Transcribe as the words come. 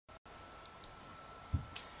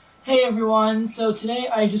Hey everyone, so today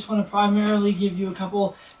I just want to primarily give you a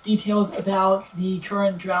couple details about the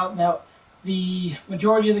current drought that the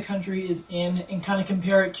majority of the country is in and kind of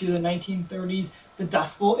compare it to the 1930s, the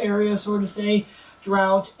Dust Bowl area, sort of say,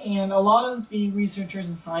 drought. And a lot of the researchers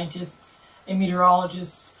and scientists and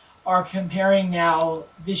meteorologists are comparing now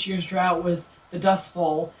this year's drought with the Dust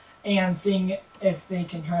Bowl and seeing if they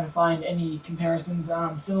can try to find any comparisons,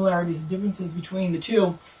 similarities and differences between the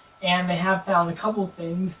two. And they have found a couple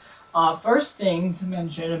things. First thing to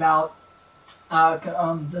mention about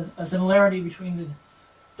a similarity between the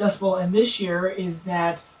Dust Bowl and this year is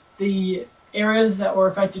that the areas that were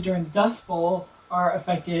affected during the Dust Bowl are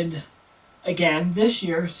affected again this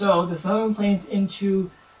year. So the Southern Plains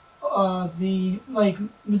into the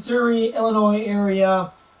Missouri, Illinois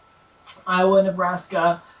area, Iowa,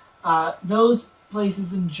 Nebraska, those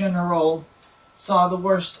places in general saw the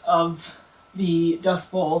worst of the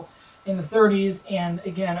Dust Bowl in the 30s, and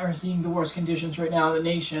again are seeing the worst conditions right now in the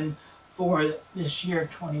nation for this year,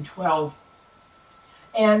 2012.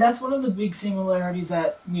 And that's one of the big similarities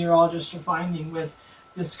that meteorologists are finding with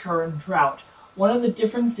this current drought. One of the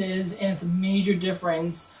differences, and it's a major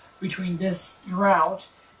difference between this drought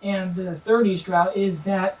and the 30s drought, is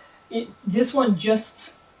that this one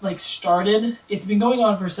just started. It's been going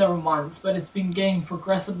on for several months, but it's been getting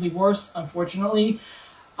progressively worse, unfortunately.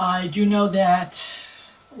 I do know that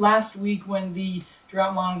last week when the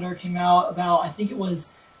drought monitor came out, I think it was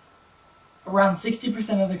around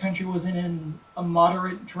 60% of the country was in a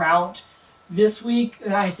moderate drought. This week,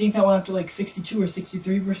 I think that went up to like 62 or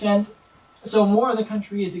 63%. So more of the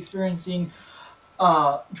country is experiencing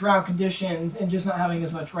drought conditions and just not having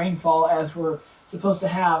as much rainfall as we're supposed to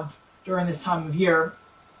have during this time of year.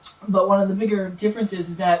 But one of the bigger differences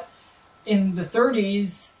is that in the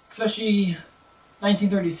 30s, especially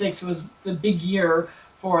 1936 was the big year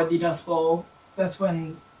for the Dust Bowl. That's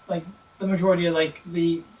when the majority of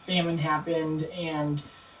the famine happened and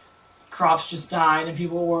crops just died and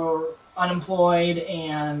people were unemployed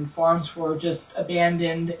and farms were just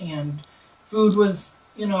abandoned and food was,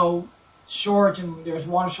 short, and there was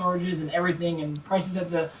water shortages and everything, and prices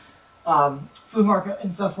at the food market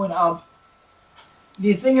and stuff went up.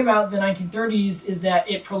 The thing about the 1930s is that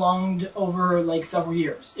it prolonged over several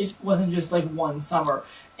years. It wasn't just one summer.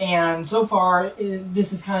 And so far,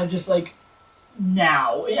 this is kind of just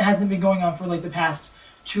now. It hasn't been going on for the past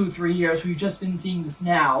 2-3 years. We've just been seeing this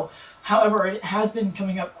now. However, it has been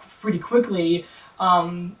coming up pretty quickly.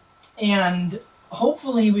 And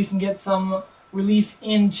hopefully we can get some relief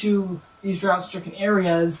into these drought-stricken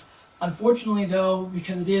areas. Unfortunately, though,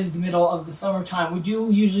 because it is the middle of the summertime, we do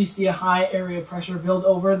usually see a high area pressure build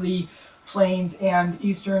over the plains and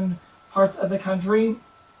eastern parts of the country,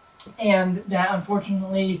 and that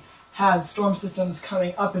unfortunately has storm systems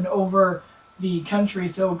coming up and over the country,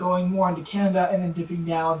 so going more into Canada and then dipping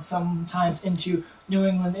down sometimes into New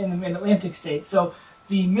England and the mid-Atlantic states. So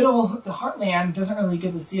the heartland doesn't really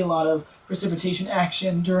get to see a lot of precipitation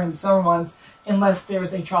action during the summer months unless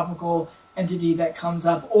there's a tropical entity that comes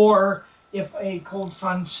up, or if a cold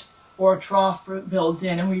front or a trough builds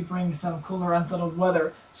in and we bring some cooler, unsettled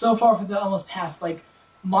weather. So far for the almost past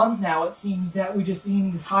month now, it seems that we just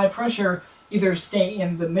seen this high pressure either stay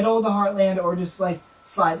in the middle of the heartland or just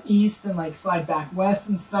slide east and slide back west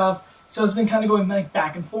and stuff. So it's been kind of going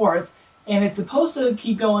back and forth, and it's supposed to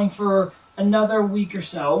keep going for another week or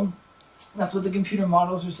so. That's what the computer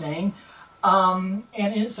models are saying. So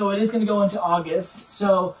it is going to go into August.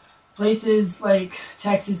 So places like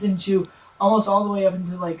Texas into almost all the way up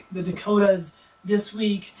into the Dakotas this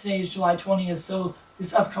week. Today is July 20th, so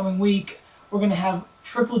this upcoming week we're going to have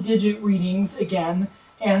triple-digit readings again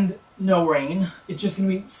and no rain. It's just going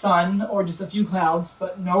to be sun or just a few clouds,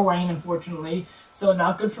 but no rain, unfortunately. So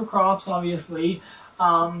not good for crops, obviously.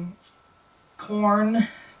 Corn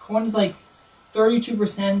is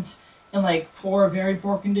 32% in poor, very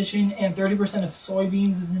poor condition, and 30% of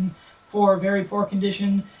soybeans is in poor, very poor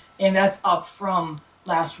condition. And that's up from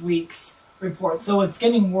last week's report. So it's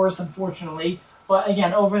getting worse, unfortunately. But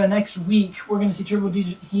again, over the next week, we're going to see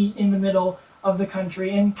triple-digit heat in the middle of the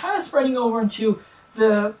country and kind of spreading over into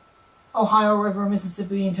the Ohio River,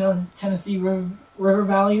 Mississippi, and Tennessee river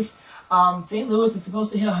valleys. St. Louis is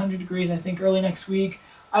supposed to hit 100 degrees, I think, early next week.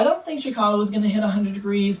 I don't think Chicago is going to hit 100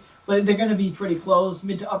 degrees, but they're going to be pretty close,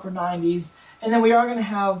 mid to upper 90s. And then we are going to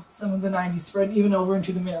have some of the 90s spread even over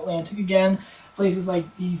into the mid-Atlantic again. Places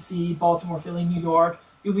like D.C., Baltimore, Philly, New York,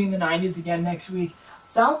 you'll be in the 90s again next week.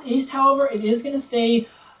 Southeast, however, it is going to stay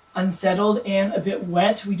unsettled and a bit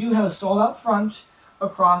wet. We do have a stalled out front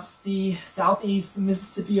across the southeast,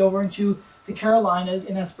 Mississippi over into the Carolinas,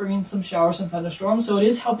 and that's bringing some showers and thunderstorms. So it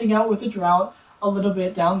is helping out with the drought. a little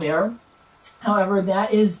bit down there. However,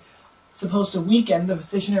 that is supposed to weaken. The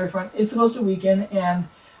stationary front is supposed to weaken, and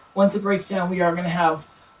once it breaks down, we are going to have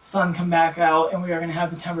sun come back out, and we are going to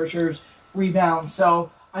have the temperatures rebound.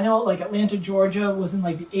 So I know like Atlanta, Georgia was in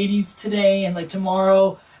like the 80s today and like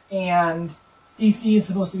tomorrow, and DC is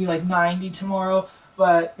supposed to be like 90 tomorrow,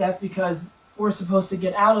 but that's because we're supposed to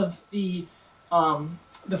get out of the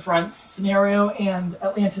front scenario, and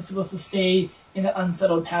Atlanta's supposed to stay in an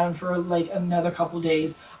unsettled pattern for like another couple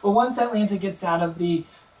days. But once Atlanta gets out of the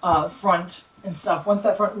front and stuff, once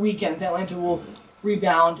that front weakens, Atlanta will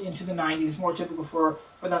rebound into the 90s, more typical for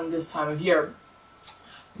them this time of year.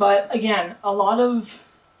 But again, a lot of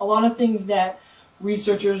things that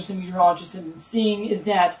researchers and meteorologists have been seeing is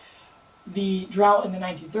that the drought in the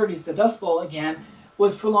 1930s, the Dust Bowl again,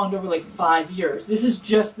 was prolonged over like 5 years. This is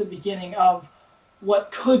just the beginning of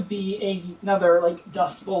what could be another like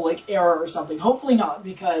Dust Bowl like era or something. Hopefully not,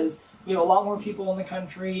 because we have a lot more people in the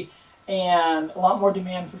country and a lot more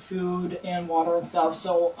demand for food and water and stuff.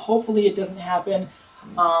 So hopefully it doesn't happen.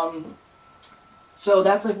 So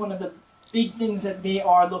that's like one of the big things that they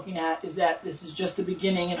are looking at, is that this is just the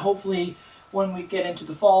beginning, and hopefully when we get into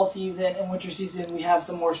the fall season and winter season, we have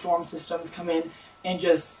some more storm systems come in and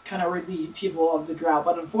just kind of relieve people of the drought.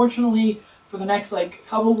 But unfortunately, for the next like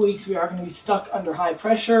couple of weeks, we are going to be stuck under high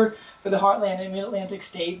pressure for the heartland and mid-Atlantic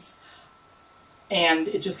states, and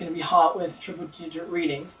it's just going to be hot with triple-digit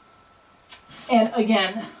readings. And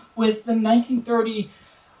again, with the 1930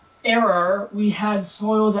 era, we had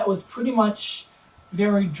soil that was pretty much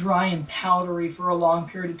very dry and powdery for a long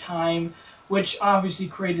period of time, which obviously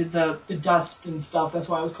created the dust and stuff. That's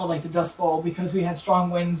why it was called like the Dust Bowl, because we had strong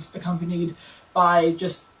winds accompanied by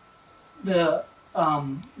just the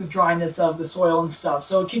dryness of the soil and stuff.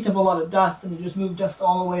 So it kicked up a lot of dust, and it just moved dust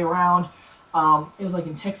all the way around. It was like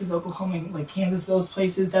in Texas, Oklahoma, and like Kansas, those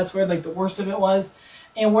places. That's where like the worst of it was.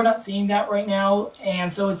 And we're not seeing that right now,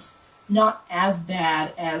 and so it's not as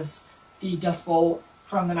bad as the Dust Bowl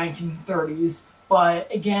from the 1930s.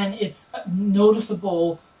 But again, it's a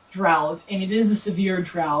noticeable drought, and it is a severe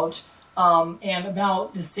drought, and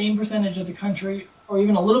about the same percentage of the country, or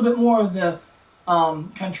even a little bit more of the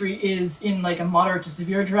country, is in like a moderate to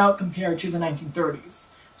severe drought compared to the 1930s.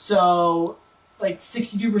 So like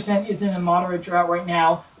 62% is in a moderate drought right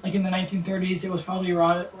now. Like in the 1930s, it was probably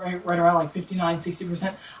around right around like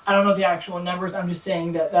 59-60%. I don't know the actual numbers. I'm just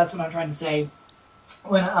saying that that's what I'm trying to say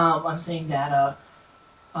when I'm saying that.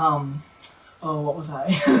 Oh, what was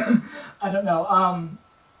I? I don't know.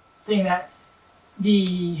 Saying that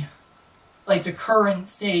the current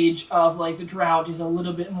stage of like the drought is a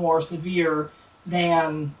little bit more severe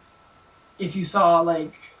than if you saw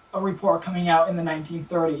like a report coming out in the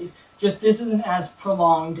 1930s. Just this isn't as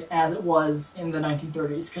prolonged as it was in the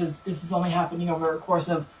 1930s, because this is only happening over a course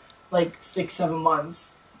of like 6-7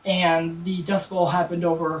 months, and the Dust Bowl happened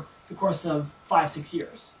over the course of 5-6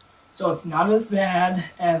 years. So it's not as bad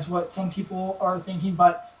as what some people are thinking,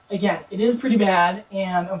 but again, it is pretty bad,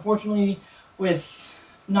 and unfortunately, with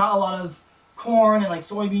not a lot of corn and like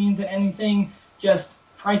soybeans and anything, just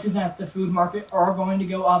prices at the food market are going to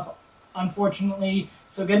go up, unfortunately.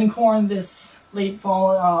 So getting corn this late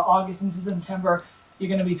fall, August into September, you're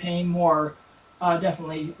going to be paying more,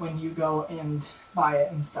 definitely, when you go and buy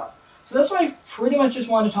it and stuff. So that's what I pretty much just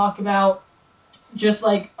wanted to talk about. Just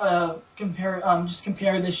like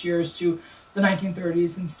compare this year's to the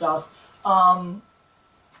 1930s and stuff, and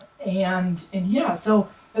yeah, so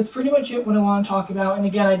that's pretty much it what I want to talk about. And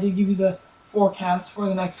again, I did give you the forecast for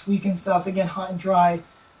the next week and stuff. Again, hot and dry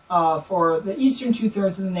for the eastern 2/3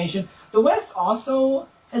 of the nation. The West also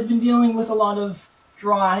has been dealing with a lot of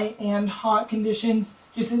dry and hot conditions.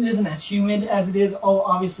 Just it isn't as humid as it is,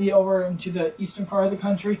 obviously, over into the eastern part of the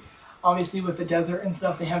country. Obviously, with the desert and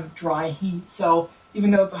stuff, they have dry heat. So even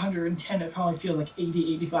though it's 110, it probably feels like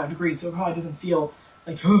 80-85 degrees. So it probably doesn't feel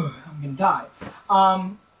like, I'm going to die.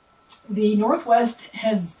 The Northwest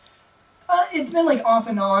has, it's been like off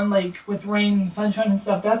and on, like with rain and sunshine and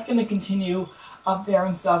stuff. That's going to continue up there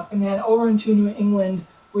and stuff. And then over into New England,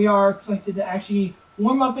 we are expected to actually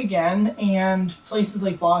warm up again. And places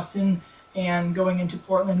like Boston and going into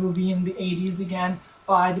Portland will be in the 80s again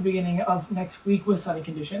by the beginning of next week with sunny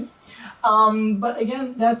conditions. But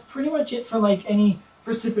again, that's pretty much it for like any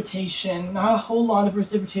precipitation. Not a whole lot of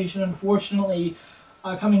precipitation, unfortunately,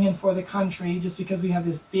 coming in for the country, just because we have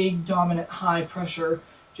this big dominant high pressure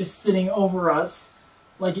just sitting over us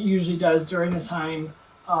like it usually does during this time.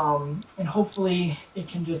 And hopefully it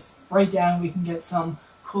can just break down. We can get some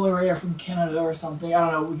cooler air from Canada or something. I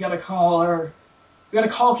don't know. We gotta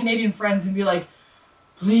call Canadian friends and be like,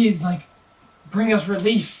 please, like, bring us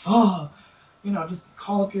relief. Oh, just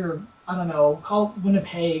call up your, I don't know, call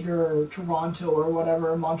Winnipeg or Toronto or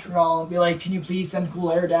whatever, Montreal, and be like, can you please send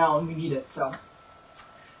cool air down? We need it. So,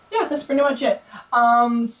 yeah, that's pretty much it.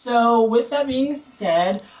 So with that being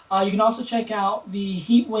said, you can also check out the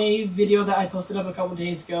heat wave video that I posted up a couple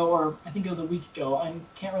days ago, or I think it was a week ago. I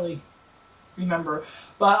can't really remember.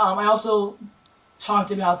 But I also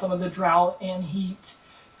talked about some of the drought and heat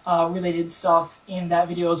related stuff in that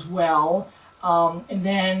video as well. And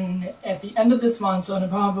then at the end of this month, so in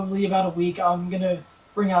probably about a week, I'm going to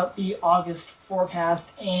bring out the August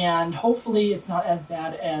forecast, and hopefully it's not as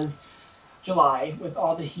bad as July with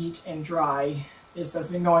all the heat and dryness that's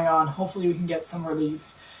been going on. Hopefully we can get some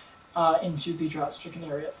relief into the drought-stricken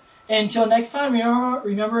areas. Until next time,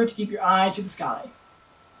 remember to keep your eye to the sky.